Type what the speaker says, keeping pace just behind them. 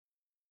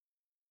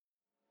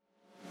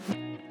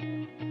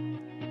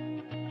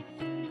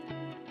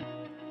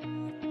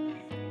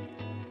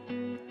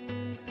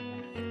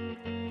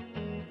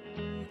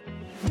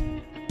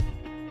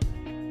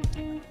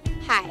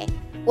Hi,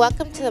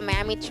 welcome to the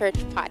Miami Church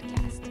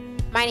podcast.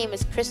 My name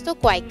is Crystal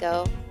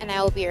Guayco, and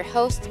I will be your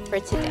host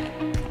for today.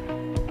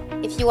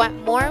 If you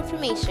want more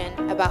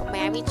information about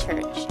Miami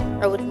Church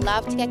or would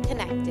love to get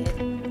connected,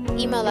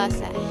 email us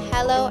at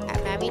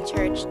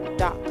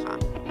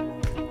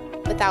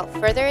hello@miamichurch.com. Without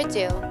further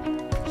ado,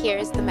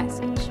 here's the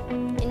message.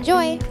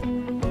 Enjoy!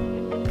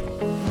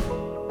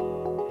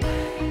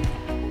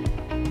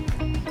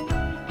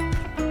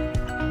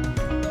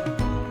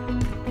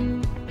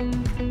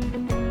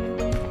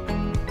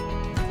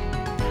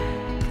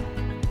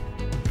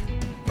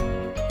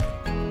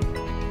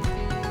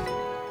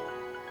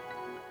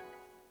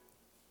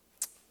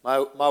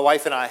 My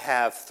wife and I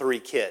have 3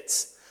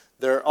 kids.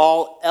 They're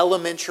all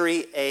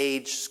elementary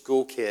age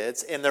school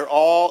kids, and they're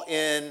all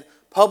in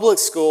public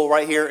school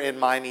right here in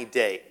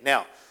Miami-Dade.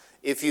 Now,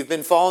 if you've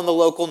been following the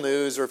local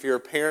news or if you're a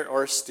parent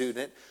or a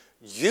student,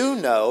 you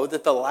know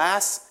that the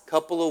last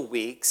couple of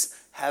weeks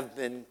have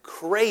been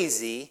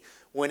crazy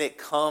when it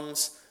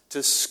comes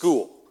to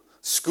school.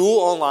 School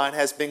online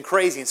has been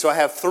crazy. And so I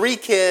have 3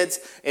 kids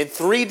in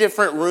 3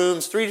 different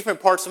rooms, 3 different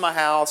parts of my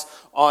house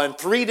on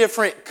 3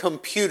 different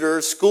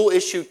computers,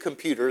 school-issued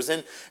computers.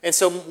 And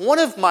so one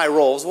of my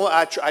roles,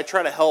 I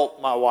try to help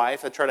my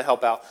wife, I try to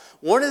help out.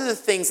 One of the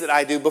things that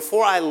I do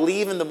before I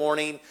leave in the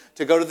morning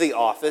to go to the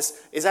office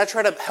is I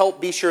try to help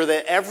be sure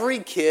that every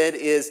kid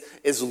is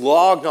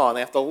logged on.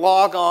 They have to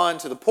log on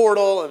to the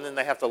portal, and then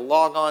they have to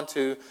log on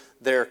to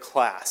their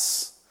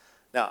class.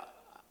 Now,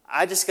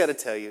 I just got to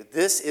tell you,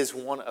 this is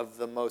one of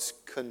the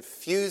most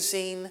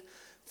confusing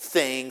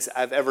things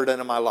I've ever done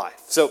in my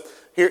life. So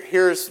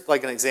here's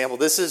like an example.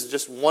 This is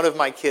just one of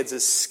my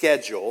kids'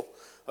 schedule,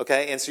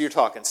 okay? And so you're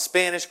talking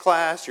Spanish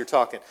class, you're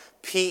talking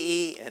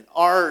PE and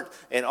art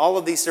and all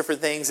of these different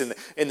things. And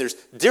there's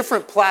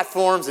different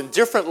platforms and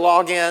different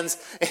logins.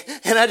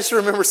 And I just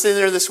remember sitting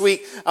there this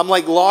week, I'm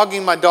like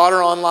logging my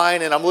daughter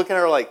online and I'm looking at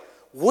her like,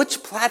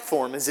 which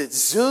platform? Is it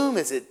Zoom?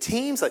 Is it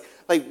Teams?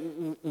 Like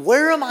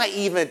where am I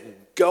even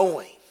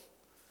going?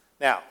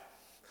 Now,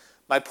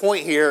 my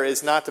point here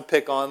is not to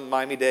pick on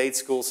Miami-Dade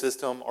school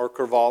system or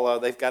Carvalho.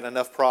 They've got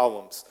enough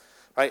problems,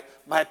 right?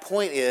 My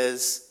point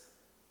is,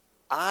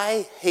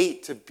 I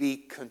hate to be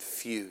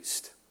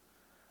confused.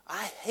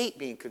 I hate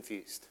being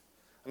confused.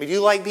 I mean, do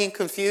you like being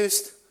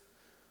confused?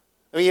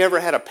 I mean, you ever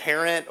had a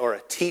parent or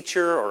a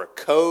teacher or a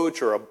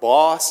coach or a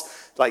boss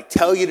like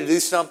tell you to do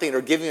something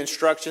or give you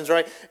instructions,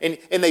 right? And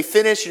they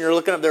finish and you're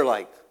looking up, they're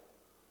like,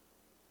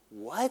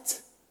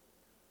 what?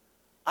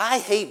 I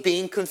hate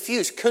being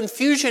confused.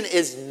 Confusion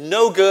is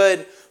no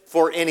good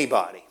for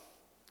anybody.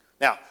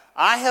 Now,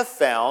 I have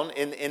found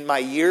in my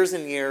years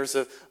and years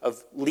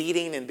of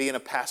leading and being a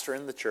pastor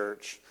in the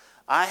church,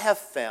 I have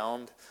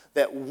found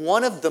that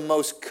one of the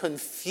most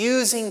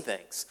confusing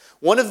things,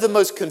 one of the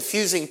most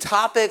confusing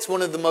topics,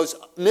 one of the most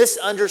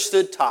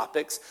misunderstood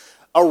topics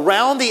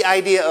around the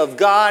idea of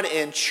God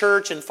and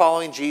church and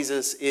following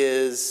Jesus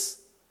is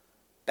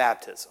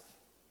baptism.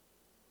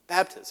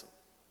 Baptism.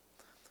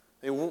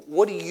 I mean,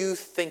 what do you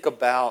think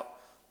about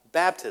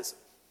baptism?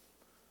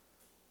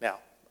 Now,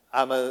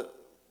 I'm going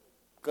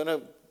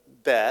to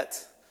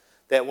bet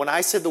that when I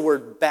said the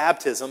word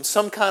baptism,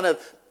 some kind of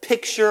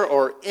picture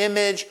or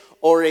image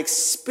or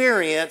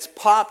experience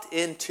popped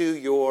into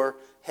your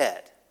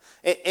head.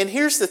 And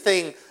here's the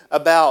thing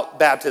about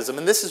baptism,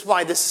 and this is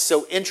why this is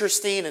so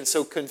interesting and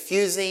so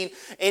confusing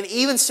and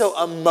even so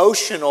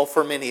emotional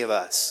for many of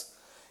us,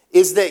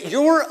 is that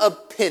your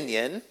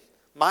opinion,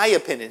 my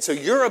opinion, so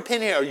your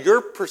opinion or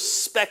your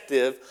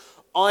perspective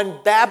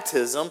on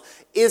baptism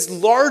is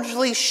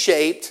largely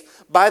shaped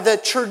by the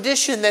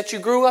tradition that you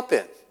grew up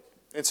in.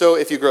 And so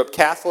if you grew up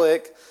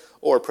Catholic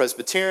or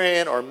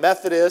Presbyterian or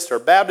Methodist or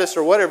Baptist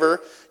or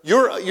whatever,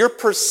 your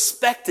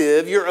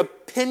perspective, your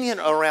opinion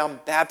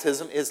around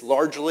baptism is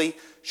largely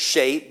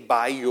shaped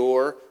by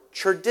your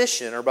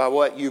tradition or by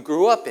what you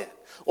grew up in.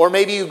 Or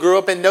maybe you grew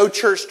up in no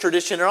church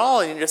tradition at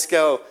all and you just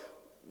go,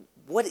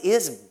 what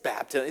is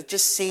baptism? It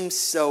just seems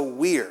so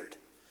weird.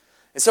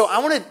 And so I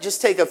want to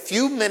just take a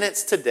few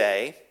minutes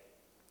today,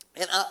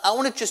 and I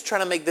want to just try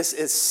to make this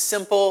as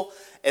simple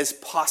as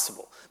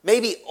possible.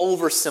 Maybe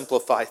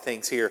oversimplify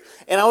things here.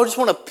 And I just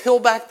want to peel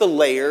back the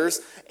layers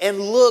and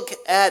look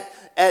at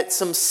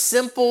some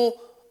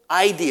simple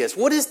ideas.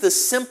 What is the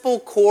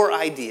simple core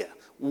idea?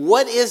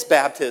 What is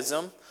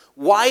baptism?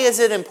 Why is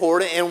it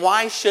important? And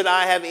why should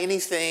I have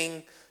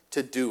anything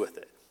to do with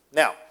it?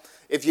 Now,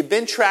 if you've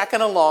been tracking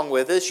along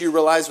with us, you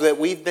realize that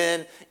we've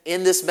been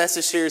in this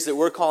message series that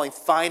we're calling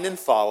Find and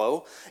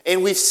Follow.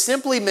 And we've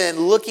simply been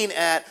looking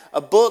at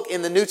a book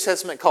in the New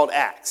Testament called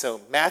Acts.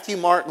 So Matthew,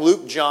 Mark,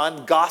 Luke,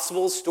 John,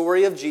 Gospel,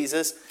 story of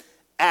Jesus.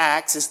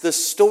 Acts is the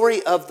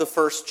story of the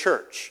first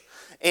church.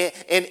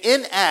 And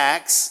in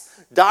Acts,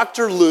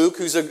 Dr. Luke,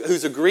 who's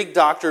a Greek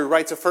doctor, who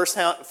writes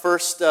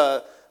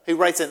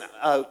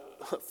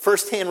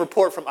firsthand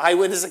report from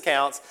eyewitness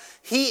accounts.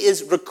 He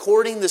is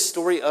recording the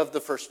story of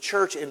the first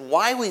church. And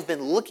why we've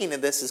been looking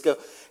at this is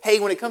hey,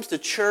 when it comes to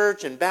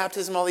church and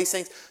baptism, all these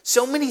things,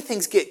 so many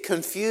things get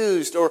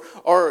confused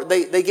or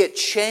they get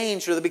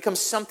changed or they become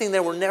something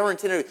that were never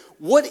intended.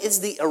 What is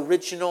the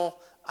original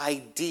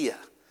idea?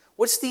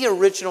 What's the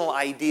original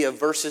idea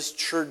versus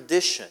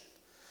tradition?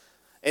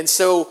 And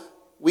so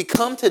we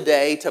come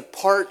today to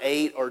part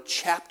 8 or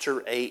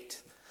chapter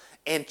 8.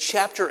 And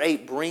chapter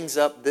 8 brings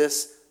up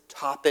this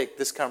topic,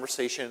 this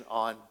conversation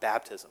on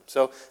baptism.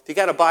 So if you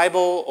got a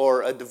Bible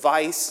or a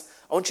device,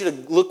 I want you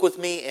to look with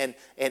me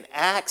in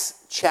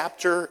Acts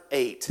chapter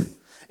 8.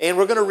 And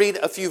we're going to read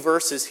a few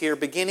verses here,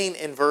 beginning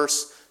in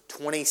verse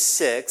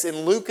 26.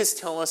 And Luke is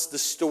telling us the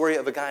story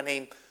of a guy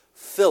named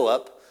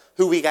Philip,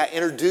 who we got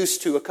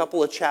introduced to a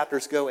couple of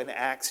chapters ago in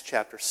Acts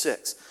chapter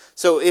 6.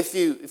 So if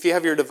you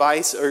have your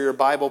device or your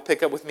Bible,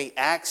 pick up with me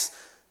Acts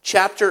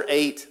chapter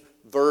 8,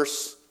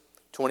 verse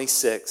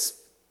 26.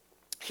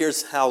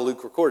 Here's how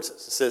Luke records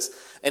this. It says,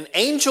 an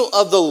angel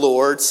of the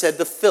Lord said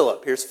to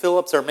Philip, here's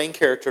Philip's our main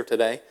character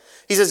today.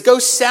 He says, go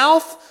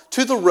south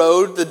to the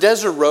road, the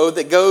desert road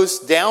that goes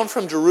down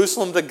from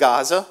Jerusalem to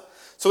Gaza.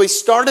 So he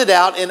started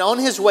out, and on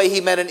his way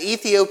he met an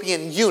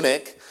Ethiopian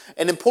eunuch,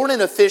 an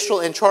important official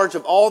in charge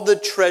of all the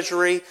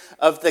treasury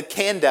of the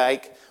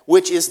Kandake,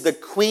 which is the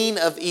queen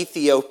of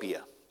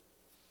Ethiopia.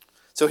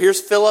 So here's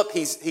Philip.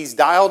 He's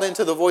dialed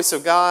into the voice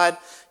of God.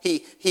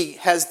 He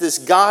has this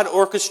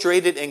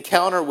God-orchestrated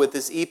encounter with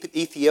this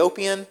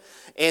Ethiopian,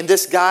 and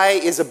this guy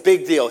is a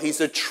big deal.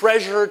 He's a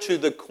treasurer to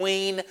the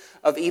queen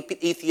of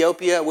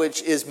Ethiopia,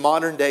 which is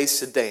modern-day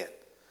Sudan.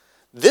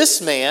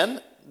 This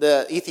man,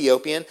 the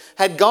Ethiopian,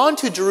 had gone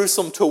to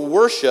Jerusalem to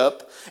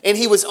worship, and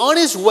he was on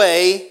his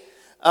way,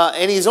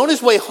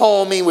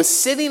 home. He was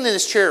sitting in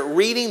his chair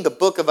reading the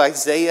book of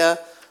Isaiah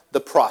the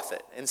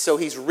prophet. And so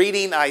he's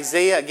reading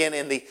Isaiah again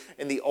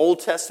in the Old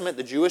Testament,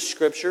 the Jewish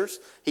scriptures.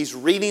 He's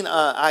reading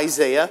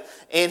Isaiah,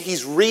 and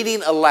he's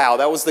reading aloud.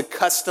 That was the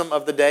custom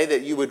of the day,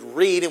 that you would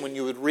read, and when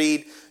you would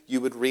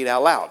read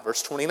out loud.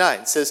 Verse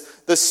 29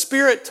 says, the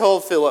Spirit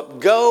told Philip,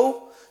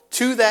 go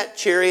to that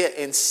chariot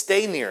and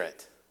stay near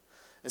it.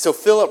 And so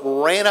Philip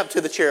ran up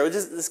to the chariot.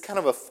 This is kind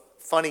of a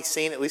funny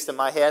scene, at least in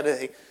my head.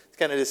 It's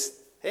kind of just,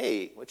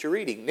 hey, what you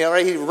reading?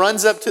 Right? He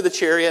runs up to the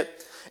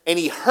chariot, and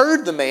he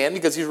heard the man,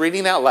 because he's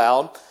reading out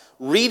loud,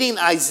 reading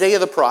Isaiah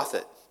the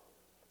prophet.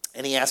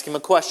 And he asked him a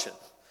question.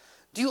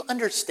 Do you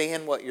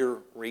understand what you're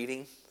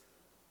reading?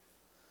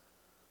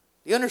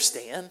 Do you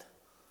understand?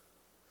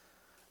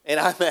 And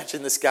I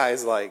imagine this guy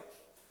is like,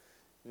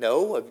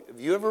 no, have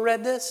you ever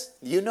read this?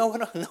 Do you know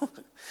what I know?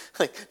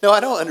 No, I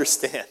don't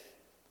understand.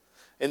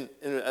 And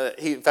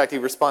in fact, he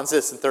responds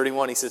this in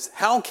 31. He says,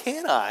 how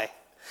can I?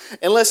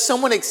 Unless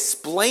someone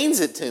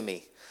explains it to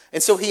me.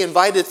 And so he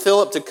invited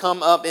Philip to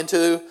come up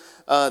into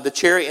the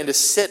chariot and to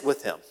sit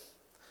with him.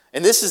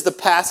 And this is the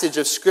passage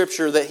of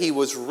scripture that he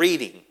was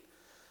reading.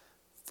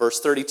 Verse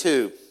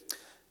 32.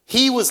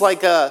 He was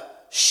like a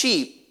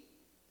sheep.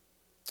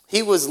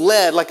 He was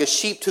led like a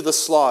sheep to the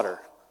slaughter.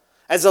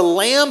 As a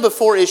lamb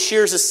before his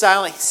shears is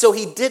silent, so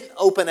he didn't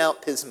open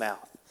up his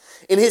mouth.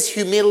 In his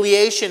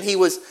humiliation, he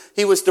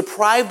was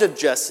deprived of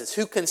justice.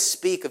 Who can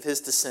speak of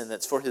his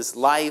descendants? For his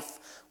life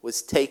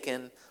was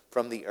taken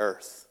from the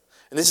earth.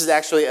 And this is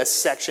actually a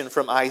section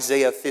from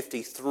Isaiah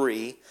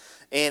 53,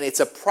 and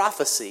it's a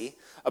prophecy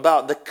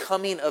about the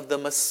coming of the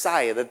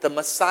Messiah, that the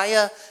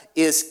Messiah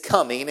is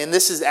coming, and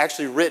this is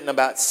actually written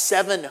about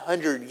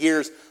 700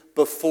 years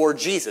before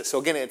Jesus. So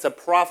again, it's a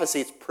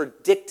prophecy. It's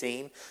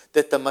predicting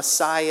that the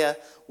Messiah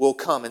will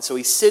come. And so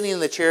he's sitting in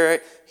the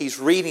chariot, he's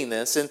reading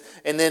this, and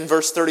then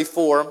verse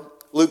 34,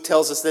 Luke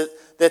tells us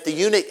that the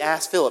eunuch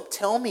asked Philip,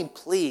 tell me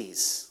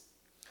please,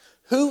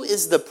 who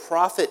is the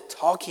prophet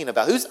talking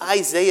about? Who's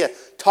Isaiah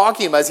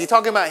talking about? Is he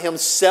talking about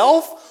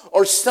himself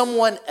or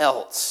someone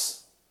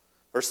else?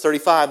 Verse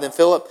 35, then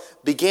Philip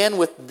began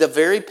with the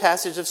very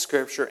passage of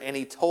Scripture, and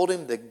he told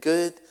him the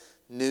good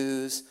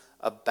news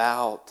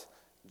about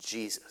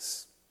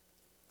Jesus.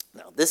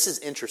 Now, this is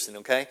interesting,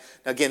 okay?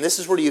 Now, again, this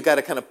is where you got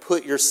to kind of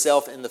put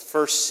yourself in the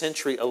first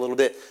century a little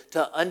bit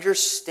to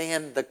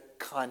understand the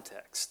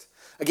context.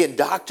 Again,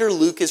 Dr.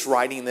 Luke is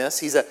writing this.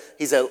 He's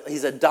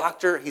a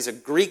doctor. He's a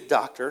Greek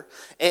doctor.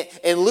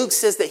 And Luke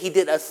says that he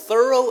did a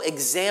thorough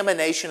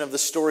examination of the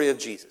story of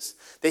Jesus.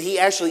 That he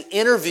actually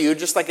interviewed,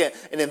 just like an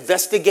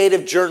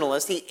investigative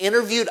journalist, he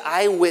interviewed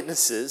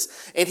eyewitnesses,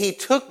 and he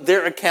took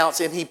their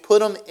accounts and he put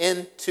them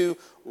into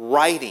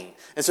writing.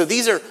 And so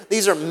these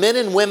are men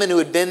and women who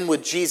had been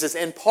with Jesus,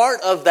 and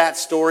part of that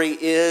story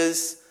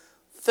is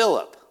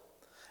Philip.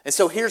 And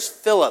so here's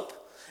Philip.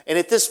 And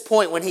at this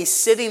point, when he's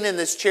sitting in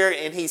this chair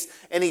and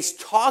he's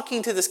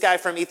talking to this guy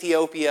from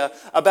Ethiopia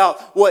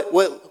about what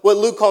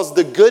Luke calls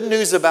the good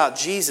news about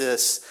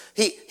Jesus,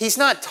 he's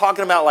not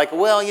talking about like,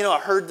 well, I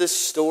heard this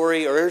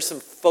story, or here's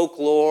some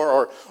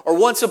folklore, or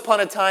once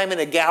upon a time in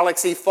a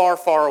galaxy far,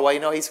 far away.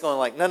 No, he's going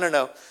like,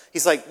 no.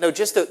 He's like, no,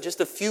 just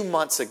a few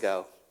months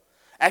ago,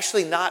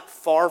 actually not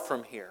far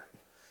from here,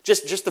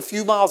 just a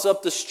few miles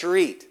up the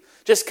street,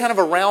 Just kind of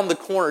around the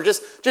corner,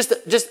 just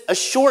a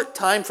short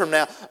time from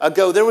now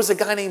ago, there was a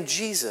guy named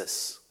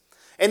Jesus.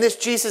 And this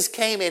Jesus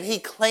came and he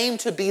claimed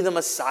to be the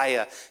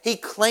Messiah. He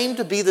claimed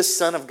to be the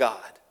Son of God.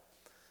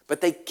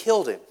 But they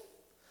killed him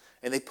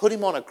and they put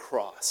him on a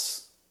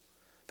cross.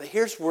 But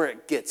here's where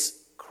it gets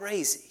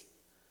crazy.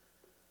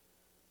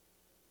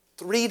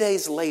 3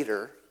 days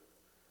later,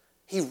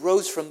 he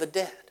rose from the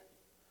dead.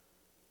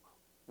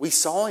 We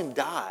saw him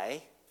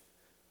die.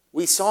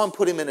 We saw him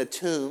put him in a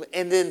tomb.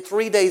 And then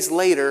 3 days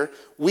later,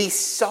 we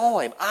saw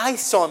him. I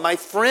saw him. My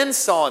friends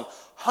saw him.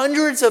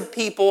 Hundreds of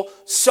people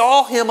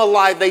saw him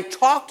alive. They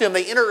talked to him.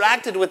 They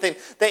interacted with him.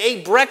 They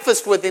ate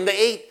breakfast with him. They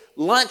ate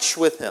lunch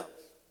with him.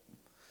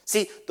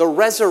 See, the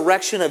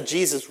resurrection of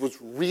Jesus was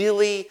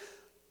really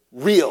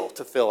real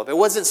to Philip. It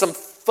wasn't some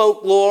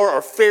folklore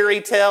or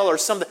fairy tale or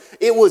something.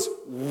 It was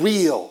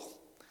real.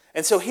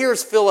 And so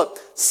here's Philip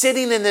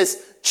sitting in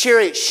this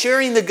chariot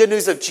sharing the good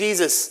news of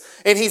Jesus.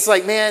 And he's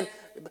like, man,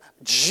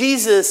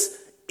 Jesus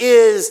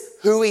is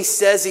who he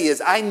says he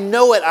is. I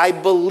know it. I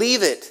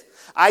believe it.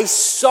 I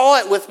saw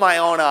it with my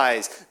own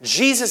eyes.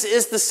 Jesus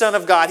is the Son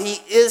of God. He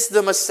is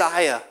the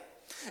Messiah.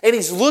 And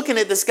he's looking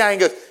at this guy and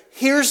goes,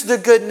 here's the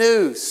good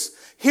news.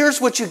 Here's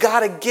what you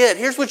got to get.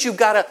 Here's what you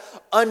got to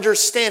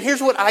understand.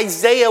 Here's what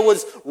Isaiah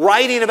was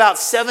writing about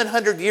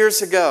 700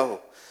 years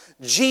ago.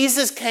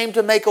 Jesus came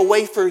to make a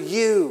way for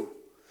you.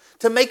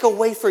 To make a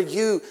way for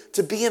you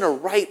to be in a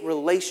right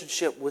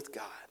relationship with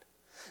God.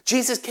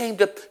 Jesus came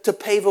to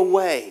pave a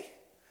way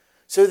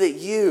so that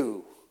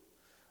you,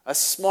 a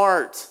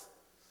smart,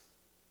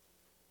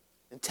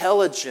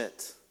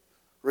 intelligent,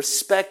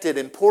 respected,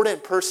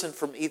 important person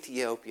from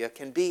Ethiopia,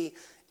 can be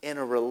in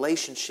a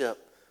relationship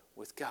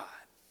with God.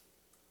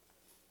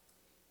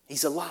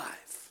 He's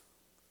alive.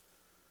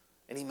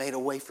 And he made a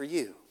way for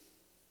you.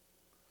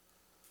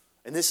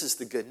 And this is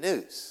the good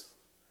news.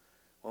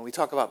 When we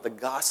talk about the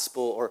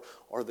gospel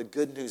or the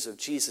good news of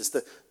Jesus,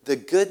 the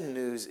good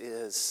news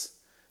is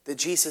that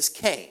Jesus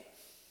came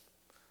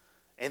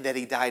and that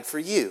he died for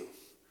you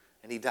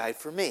and he died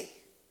for me.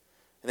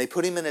 And they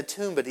put him in a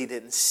tomb, but he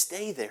didn't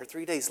stay there.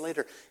 3 days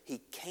later, he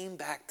came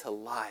back to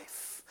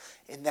life.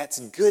 And that's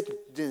good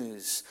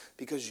news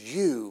because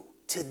you,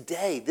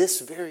 today, this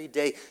very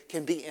day,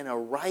 can be in a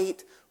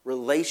right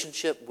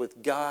relationship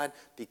with God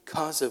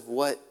because of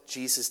what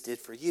Jesus did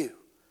for you.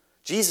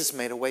 Jesus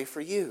made a way for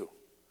you.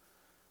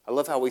 I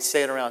love how we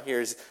say it around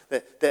here is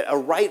that a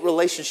right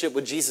relationship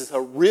with Jesus,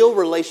 a real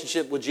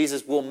relationship with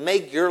Jesus will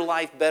make your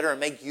life better and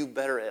make you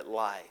better at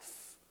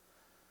life.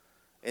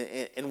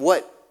 And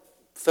what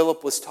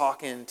Philip was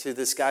talking to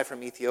this guy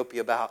from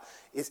Ethiopia about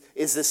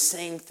is the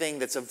same thing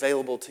that's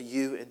available to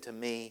you and to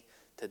me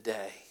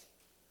today.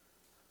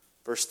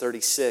 Verse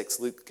 36,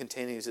 Luke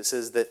continues, it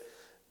says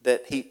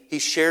that he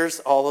shares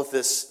all of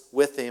this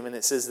with him, and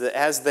it says that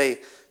as they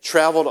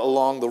traveled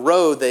along the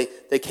road,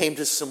 they came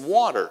to some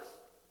water.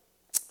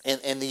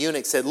 And the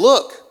eunuch said,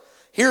 look,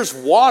 here's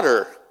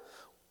water.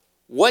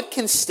 What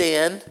can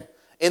stand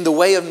in the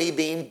way of me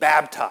being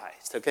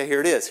baptized? Okay, here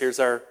it is. Here's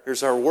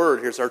our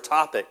word. Here's our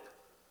topic.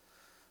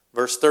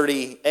 Verse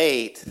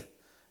 38,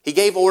 he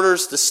gave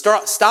orders to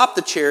stop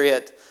the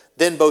chariot.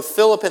 Then both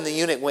Philip and the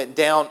eunuch went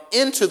down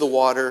into the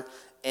water,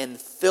 and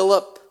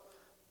Philip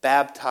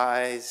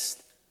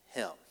baptized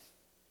him.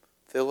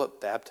 Philip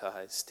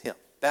baptized him.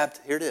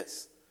 Here it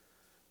is.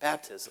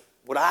 Baptism.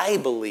 What I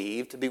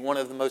believe to be one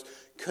of the most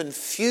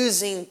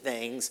confusing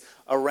things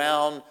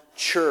around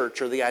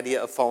church or the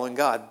idea of following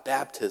God,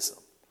 baptism.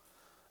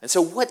 And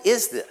so what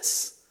is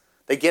this?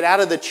 They get out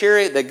of the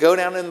chariot, they go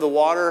down into the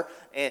water,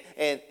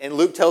 and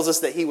Luke tells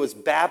us that he was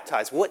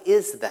baptized. What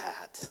is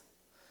that?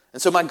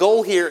 And so my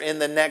goal here in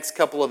the next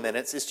couple of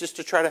minutes is just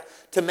to try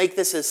to make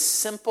this as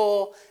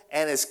simple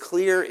and as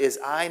clear as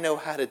I know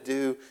how to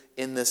do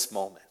in this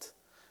moment.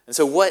 And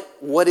so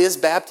what is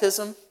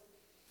baptism?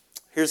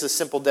 Here's a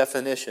simple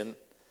definition.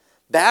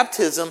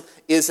 Baptism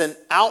is an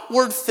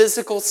outward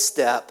physical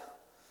step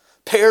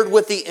paired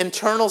with the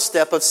internal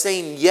step of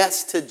saying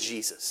yes to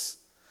Jesus.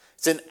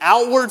 It's an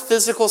outward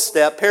physical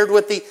step paired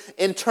with the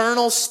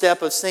internal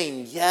step of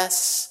saying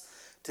yes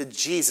to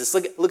Jesus.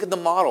 Look at the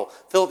model.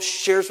 Philip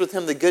shares with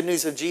him the good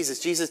news of Jesus.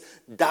 Jesus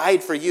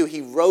died for you.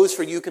 He rose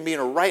for you. You can be in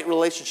a right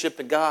relationship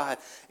to God.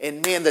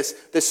 And man,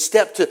 the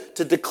step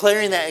to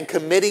declaring that and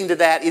committing to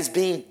that is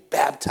being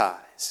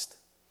baptized.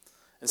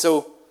 And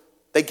so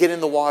they get in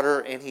the water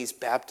and he's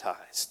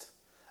baptized.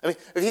 I mean,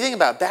 if you think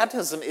about it,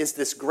 baptism is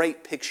this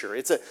great picture.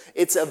 It's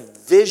a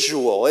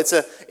visual. It's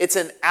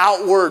an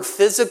outward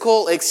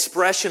physical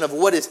expression of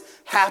what is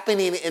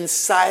happening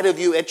inside of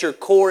you at your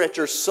core, at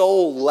your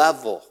soul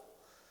level.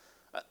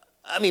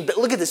 I mean, but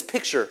look at this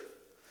picture.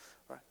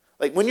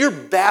 Like when you're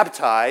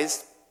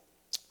baptized,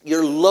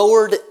 you're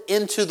lowered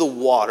into the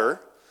water.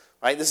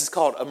 Right? This is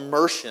called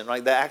immersion.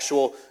 Right? The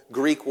actual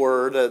Greek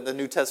word, the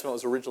New Testament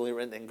was originally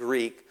written in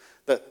Greek.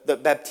 The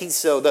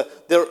baptizo,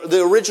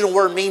 the original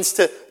word means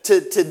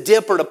to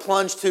dip or to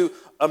plunge, to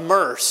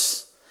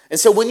immerse. And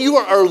so when you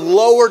are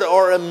lowered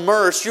or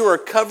immersed, you are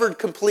covered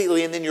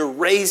completely and then you're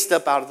raised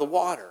up out of the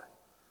water.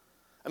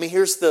 I mean,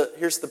 here's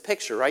the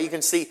picture, right? You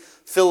can see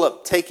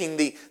Philip taking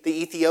the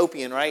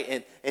Ethiopian,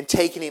 right, and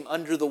taking him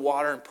under the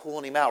water and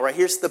pulling him out, right?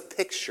 Here's the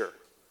picture,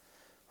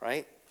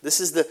 right? This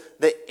is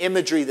the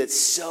imagery that's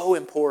so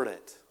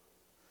important.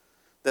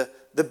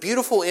 The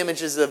beautiful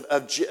images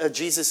of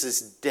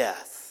Jesus'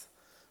 death,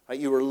 right?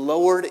 You were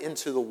lowered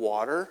into the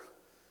water,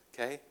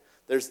 okay?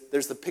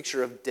 There's the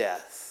picture of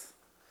death.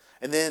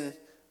 And then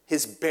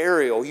his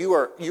burial, you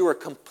are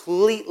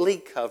completely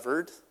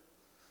covered.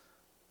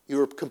 You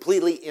were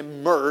completely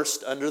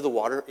immersed under the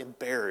water in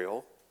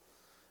burial.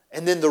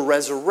 And then the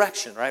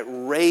resurrection, right?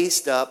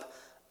 Raised up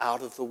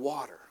out of the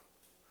water.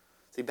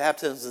 See,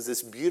 baptism is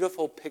this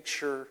beautiful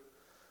picture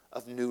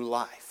of new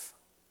life.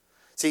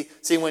 See,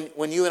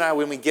 when you and I,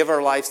 when we give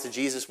our lives to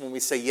Jesus, when we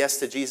say yes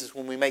to Jesus,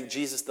 when we make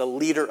Jesus the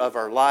leader of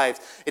our lives,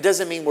 it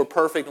doesn't mean we're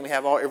perfect and we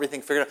have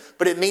everything figured out,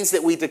 but it means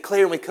that we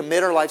declare and we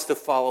commit our lives to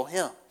follow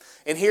Him.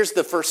 And here's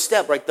the first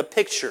step, right? The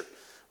picture.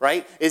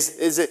 Right?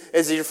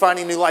 As you're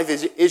finding new life,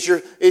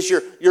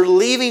 you're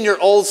leaving your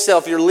old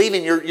self,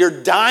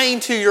 you're dying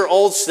to your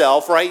old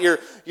self, right?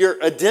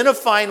 You're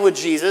identifying with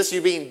Jesus,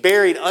 you're being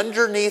buried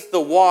underneath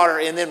the water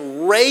and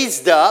then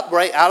raised up,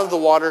 right, out of the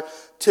water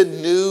to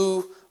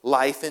new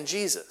life in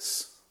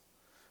Jesus.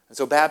 And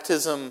so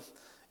baptism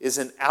is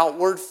an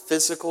outward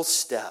physical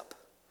step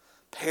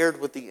paired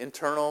with the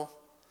internal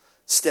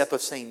step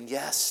of saying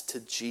yes to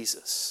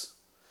Jesus.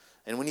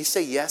 And when you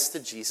say yes to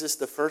Jesus,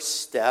 the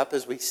first step,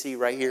 as we see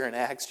right here in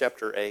Acts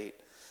chapter 8,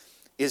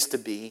 is to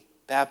be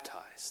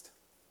baptized.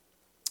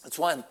 That's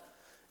why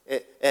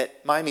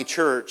at Miami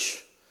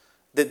Church,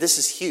 that this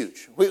is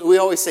huge. We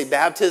always say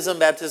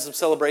baptism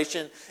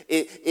celebration.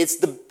 It's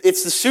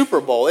the Super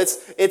Bowl.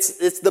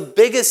 It's the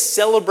biggest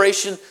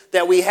celebration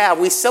that we have.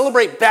 We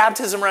celebrate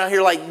baptism around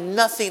here like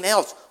nothing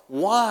else.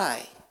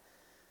 Why?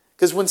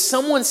 Because when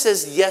someone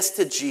says yes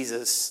to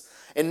Jesus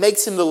and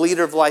makes Him the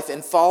leader of life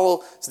and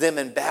follows them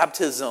in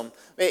baptism,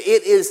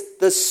 it is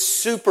the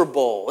Super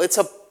Bowl. It's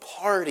a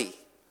party.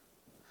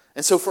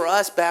 And so for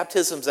us,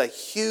 baptism is a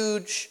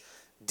huge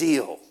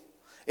deal.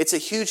 It's a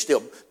huge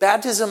deal.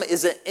 Baptism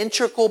is an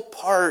integral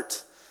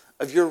part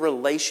of your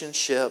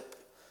relationship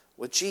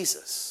with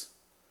Jesus.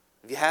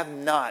 If you have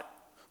not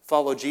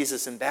followed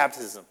Jesus in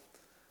baptism,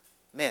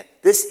 man,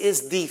 this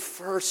is the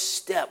first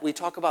step. We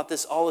talk about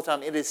this all the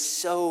time. It is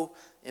so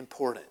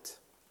important.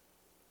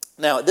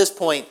 Now, at this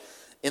point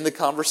in the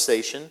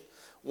conversation,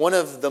 one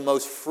of the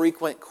most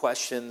frequent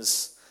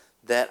questions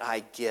that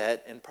I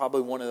get, and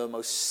probably one of the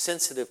most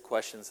sensitive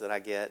questions that I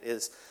get,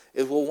 is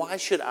well, why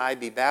should I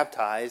be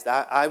baptized?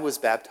 I was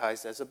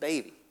baptized as a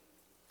baby.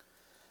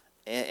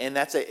 And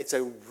it's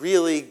a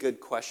really good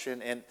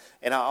question, and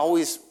I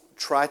always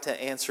try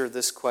to answer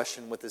this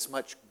question with as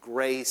much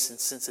grace and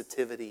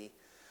sensitivity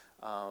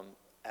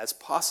as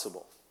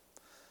possible.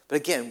 But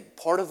again,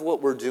 part of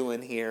what we're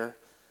doing here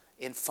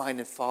in Find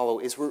and Follow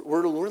is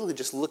we're really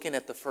just looking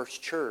at the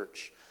first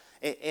church.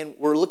 And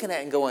we're looking at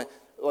it and going,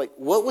 like,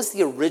 what was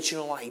the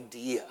original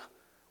idea?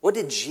 What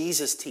did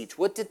Jesus teach?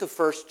 What did the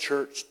first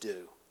church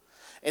do?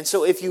 And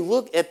so if you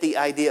look at the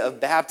idea of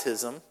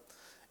baptism,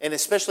 and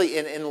especially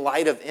in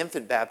light of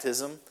infant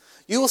baptism,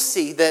 you will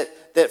see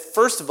that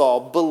first of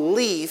all,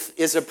 belief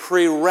is a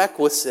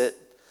prerequisite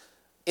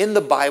in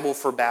the Bible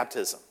for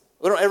baptism.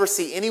 We don't ever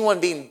see anyone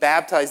being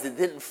baptized that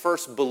didn't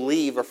first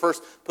believe or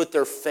first put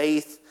their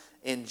faith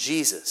in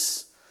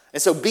Jesus.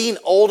 And so being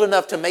old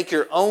enough to make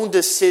your own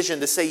decision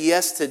to say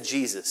yes to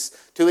Jesus,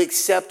 to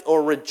accept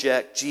or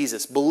reject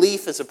Jesus,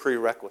 belief is a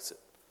prerequisite.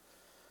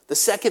 The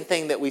second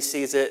thing that we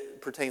see as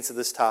it pertains to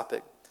this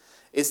topic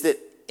is that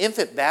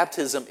infant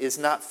baptism is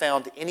not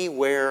found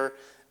anywhere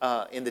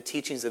in the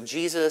teachings of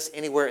Jesus,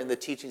 anywhere in the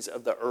teachings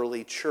of the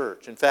early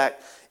church. In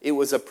fact, it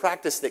was a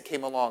practice that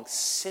came along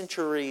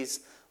centuries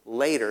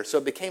later. So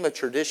it became a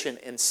tradition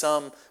in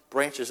some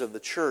branches of the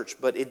church,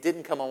 but it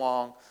didn't come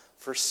along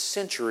for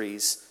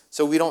centuries,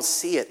 so we don't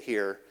see it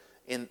here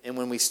in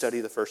when we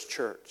study the first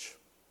church.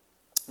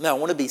 Now, I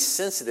want to be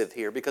sensitive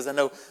here because I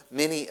know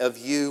many of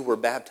you were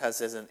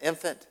baptized as an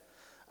infant.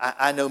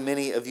 I know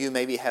many of you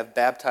maybe have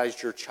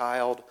baptized your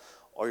child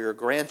or your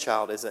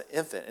grandchild as an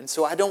infant. And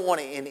so I don't want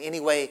to in any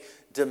way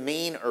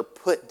demean or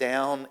put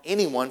down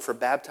anyone for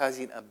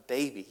baptizing a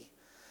baby,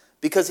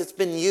 because it's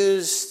been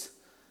used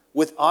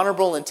with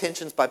honorable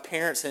intentions by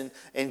parents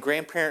and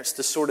grandparents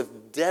to sort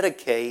of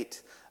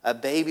dedicate a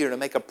baby or to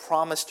make a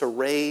promise to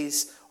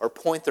raise or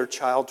point their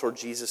child toward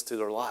Jesus through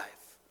their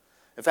life.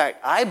 In fact,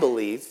 I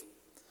believe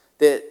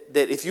that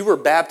if you were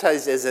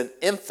baptized as an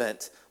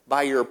infant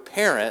by your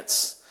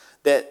parents,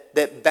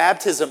 that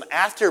baptism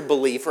after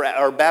belief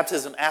or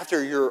baptism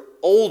after you're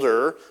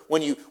older,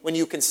 when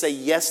you can say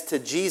yes to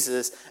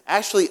Jesus,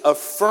 actually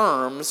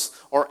affirms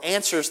or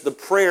answers the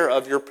prayer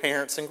of your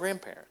parents and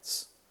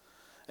grandparents.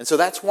 And so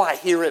that's why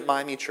here at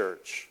Miami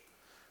Church,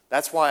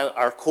 that's why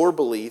our core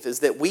belief is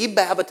that we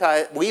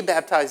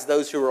baptize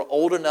those who are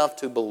old enough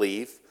to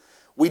believe.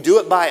 We do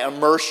it by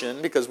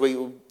immersion because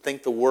we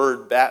think the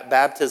word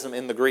baptism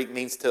in the Greek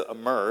means to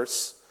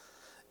immerse.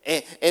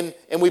 And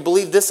we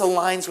believe this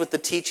aligns with the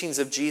teachings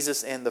of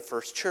Jesus and the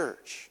first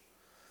church.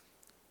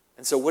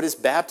 And so what is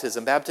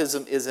baptism?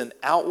 Baptism is an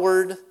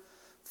outward,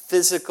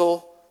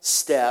 physical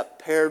step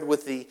paired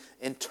with the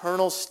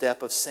internal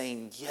step of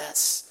saying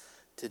yes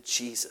to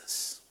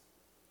Jesus.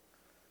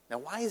 Now,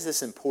 why is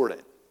this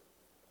important?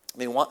 I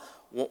mean,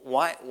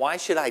 why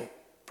should I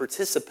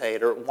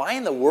participate? Or why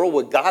in the world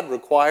would God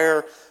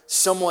require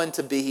someone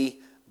to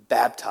be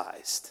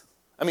baptized?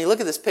 I mean,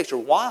 look at this picture.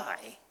 Why?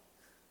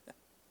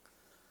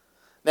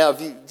 Now, if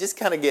you just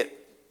kind of get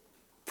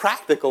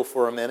practical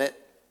for a minute,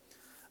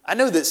 I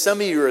know that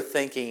some of you are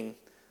thinking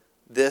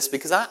this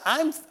because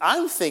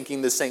I'm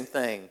thinking the same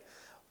thing.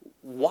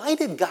 Why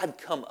did God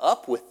come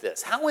up with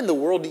this? How in the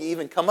world do you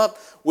even come up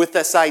with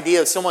this idea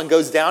of someone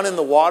goes down in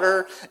the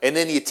water and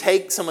then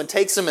someone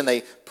takes them and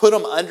they put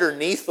them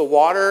underneath the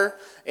water,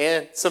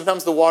 and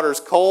sometimes the water is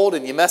cold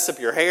and you mess up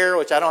your hair,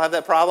 which I don't have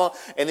that problem,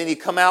 and then you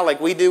come out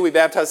like we do, we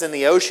baptize in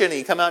the ocean, and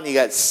you come out and you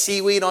got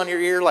seaweed on your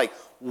ear. Like,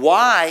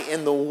 why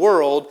in the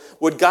world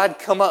would God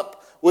come up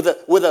with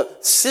a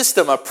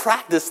system, a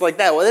practice like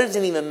that? Well, it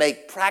doesn't even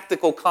make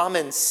practical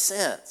common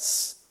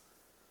sense.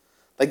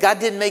 Like, God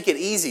didn't make it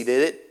easy,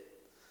 did it?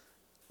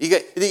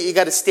 You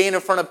got to stand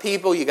in front of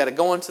people. You got to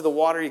go into the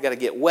water. You got to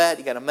get wet.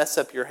 You got to mess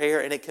up your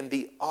hair, and it can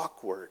be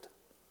awkward.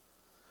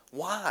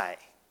 Why?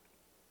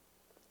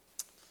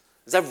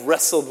 As I've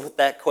wrestled with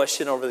that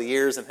question over the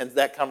years and had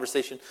that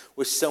conversation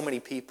with so many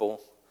people,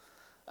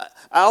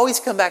 I always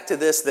come back to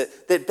this,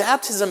 that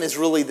baptism is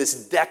really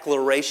this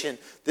declaration,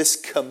 this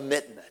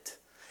commitment.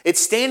 It's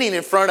standing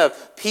in front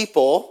of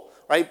people,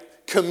 right?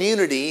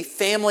 Community,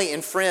 family,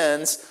 and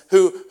friends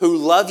who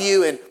love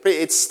you, and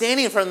it's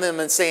standing in front of them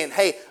and saying,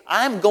 hey,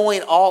 I'm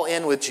going all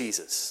in with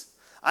Jesus.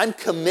 I'm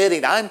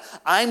committing.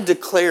 I'm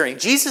declaring.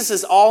 Jesus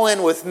is all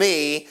in with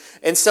me,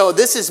 and so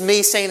this is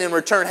me saying in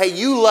return, hey,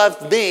 you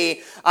loved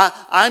me.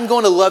 I'm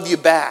going to love you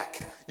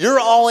back.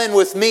 You're all in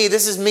with me.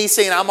 This is me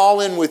saying I'm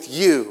all in with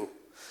you.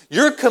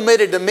 You're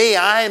committed to me.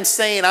 I am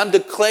saying, I'm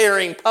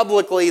declaring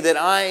publicly that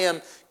I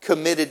am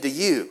committed to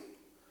you.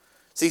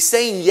 See,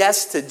 saying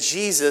yes to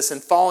Jesus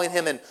and following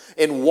him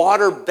in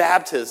water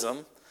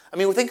baptism, I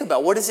mean, think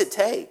about, what does it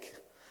take?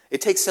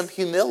 It takes some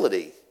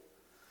humility.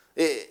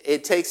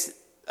 It takes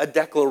a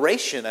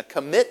declaration, a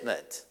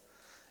commitment.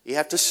 You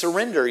have to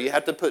surrender. You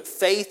have to put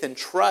faith and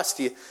trust.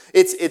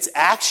 It's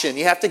action.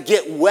 You have to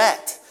get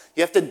wet.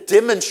 You have to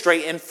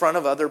demonstrate in front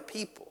of other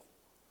people.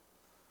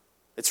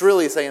 It's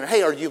really saying,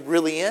 hey, are you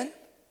really in?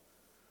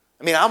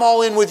 I mean, I'm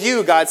all in with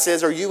you, God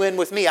says. Are you in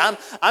with me?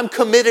 I'm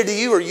committed to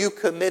you. Are you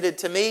committed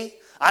to me?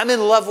 I'm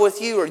in love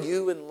with you. Are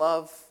you in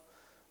love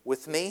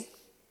with me?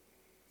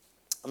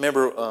 I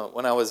remember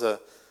when I was an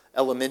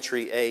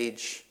elementary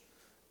age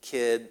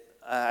kid,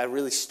 I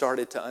really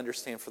started to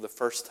understand for the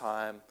first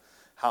time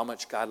how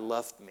much God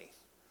loved me.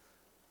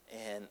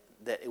 And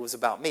that it was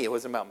about me. It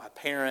wasn't about my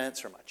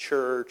parents or my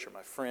church or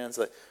my friends.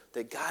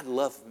 That God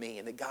loved me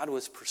and that God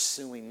was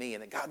pursuing me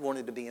and that God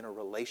wanted to be in a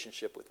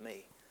relationship with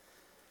me.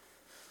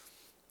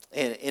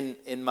 And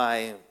in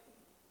my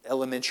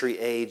elementary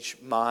age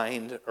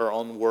mind or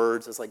on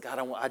words, it's like, God,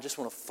 I just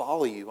want to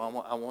follow you.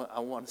 I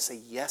want to say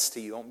yes to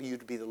you. I want you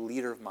to be the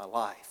leader of my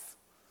life.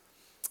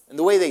 And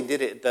the way they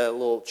did it at the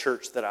little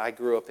church that I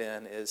grew up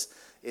in is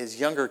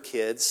younger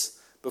kids,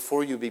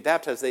 before you would be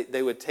baptized,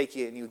 they would take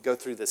you and you would go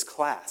through this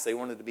class. They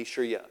wanted to be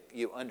sure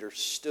you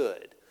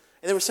understood.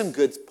 And there were some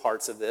good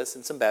parts of this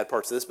and some bad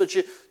parts of this, but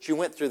you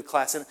went through the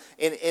class.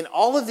 And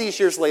all of these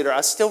years later,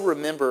 I still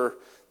remember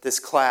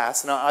this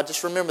class, and I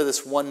just remember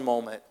this one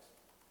moment.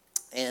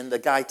 And the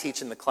guy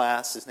teaching the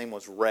class, his name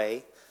was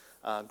Ray,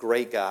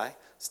 great guy,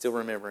 still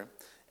remember him.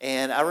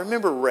 And I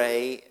remember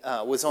Ray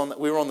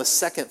we were on the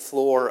second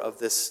floor of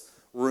this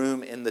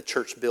room in the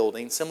church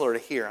building, similar to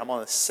here. I'm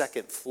on the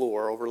second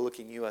floor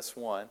overlooking US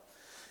 1.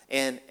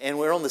 And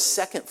we're on the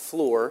second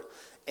floor,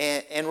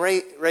 and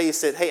Ray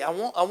said, hey, I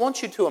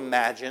want you to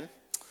imagine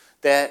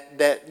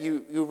that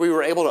we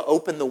were able to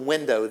open the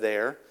window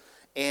there,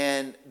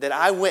 and that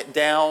I went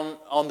down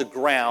on the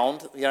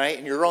ground, right,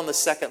 and you're on the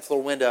second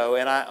floor window,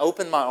 and I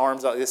opened my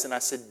arms like this, and I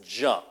said,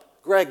 jump.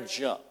 Greg,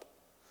 jump.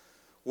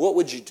 What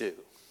would you do?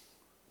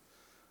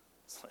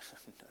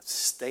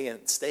 Stay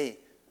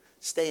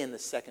in the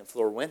second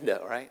floor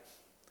window, right?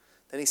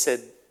 Then he said,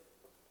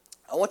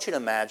 I want you to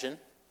imagine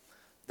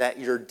that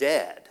your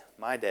dad,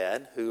 my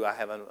dad, who I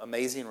have an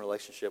amazing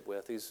relationship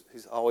with,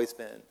 who's always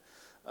been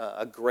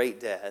a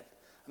great dad.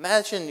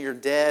 Imagine your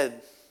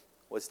dad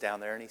was down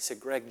there and he said,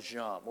 Greg,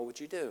 jump. What would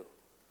you do?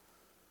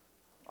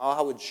 Oh,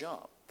 I would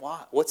jump.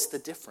 Why? What's the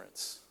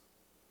difference?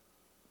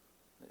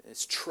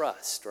 It's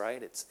trust,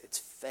 right? It's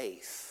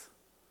faith.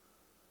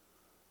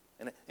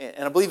 And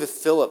I believe if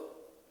Philip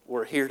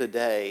were here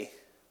today,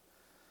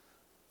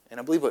 and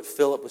I believe what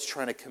Philip was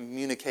trying to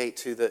communicate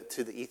to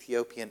the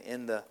Ethiopian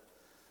in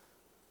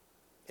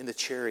the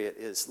chariot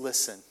is,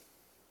 listen,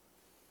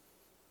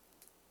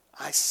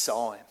 I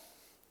saw him.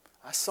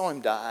 I saw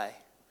him die.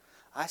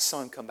 I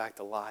saw him come back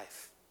to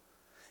life.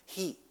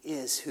 He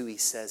is who he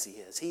says he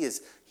is. He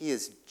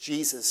is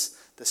Jesus,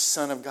 the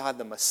Son of God,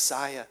 the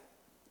Messiah.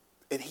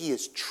 And he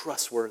is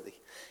trustworthy.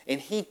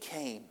 And he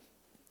came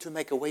to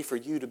make a way for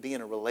you to be in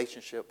a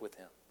relationship with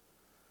him.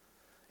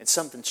 And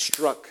something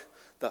struck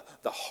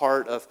the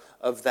heart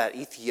of that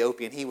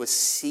Ethiopian. He was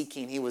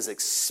seeking, he was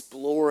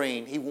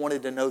exploring, he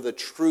wanted to know the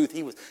truth.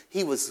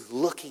 He was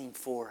looking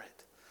for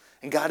it.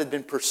 And God had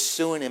been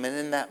pursuing him. And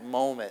in that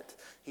moment,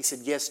 he said,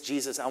 yes,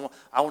 Jesus, I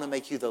want to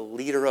make you the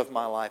leader of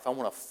my life. I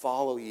want to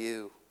follow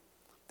you.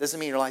 Doesn't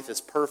mean your life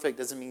is perfect.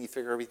 Doesn't mean you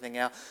figure everything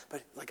out.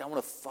 But I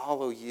want to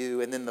follow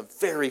you. And then the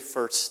very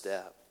first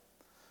step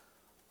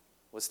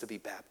was to be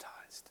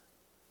baptized.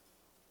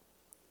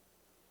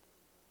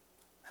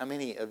 How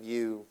many of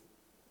you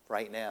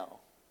right now,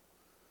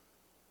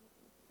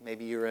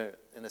 maybe you're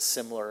in a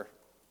similar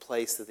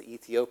place that the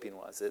Ethiopian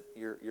was, that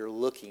you're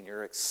looking,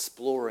 you're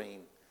exploring,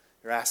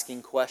 you're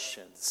asking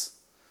questions,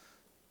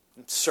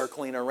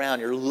 circling around,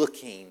 you're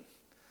looking,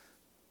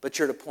 but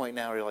you're at a point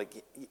now where you're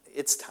like,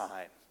 it's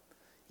time.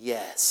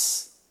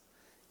 Yes.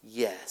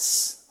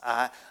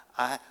 I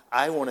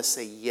want to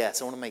say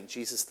yes. I want to make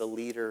Jesus the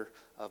leader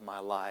of my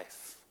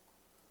life.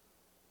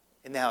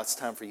 And now it's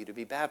time for you to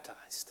be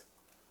baptized.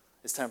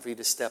 It's time for you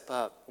to step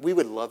up. We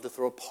would love to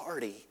throw a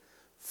party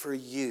for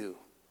you.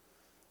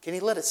 Can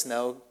you let us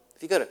know?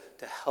 If you go to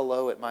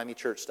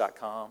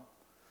hello@miamichurch.com,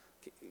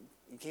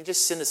 can you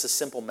just send us a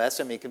simple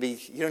message? I mean, it could be,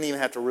 you don't even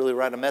have to really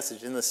write a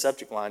message in the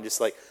subject line.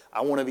 Just like, I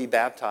want to be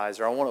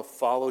baptized, or I want to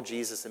follow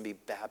Jesus and be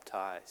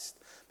baptized.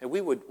 And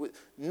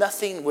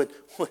nothing would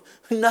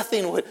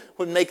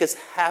make us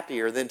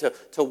happier than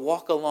to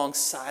walk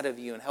alongside of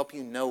you and help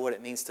you know what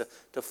it means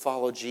to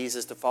follow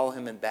Jesus, to follow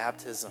him in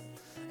baptism,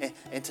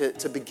 and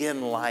to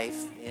begin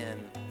life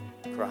in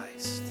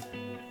Christ.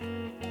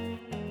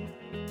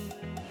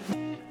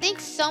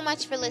 Thanks so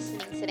much for listening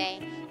today.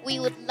 We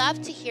would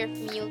love to hear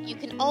from you. You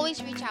can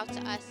always reach out to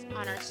us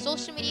on our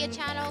social media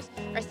channels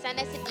or send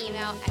us an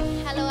email at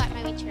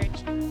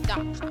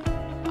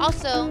hello@miamichurch.com.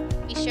 Also,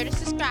 be sure to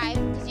subscribe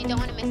because you don't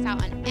want to miss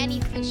out on any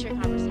future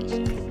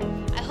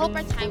conversations. I hope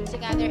our time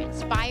together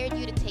inspired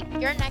you to take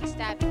your next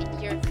step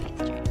in your faith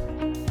journey.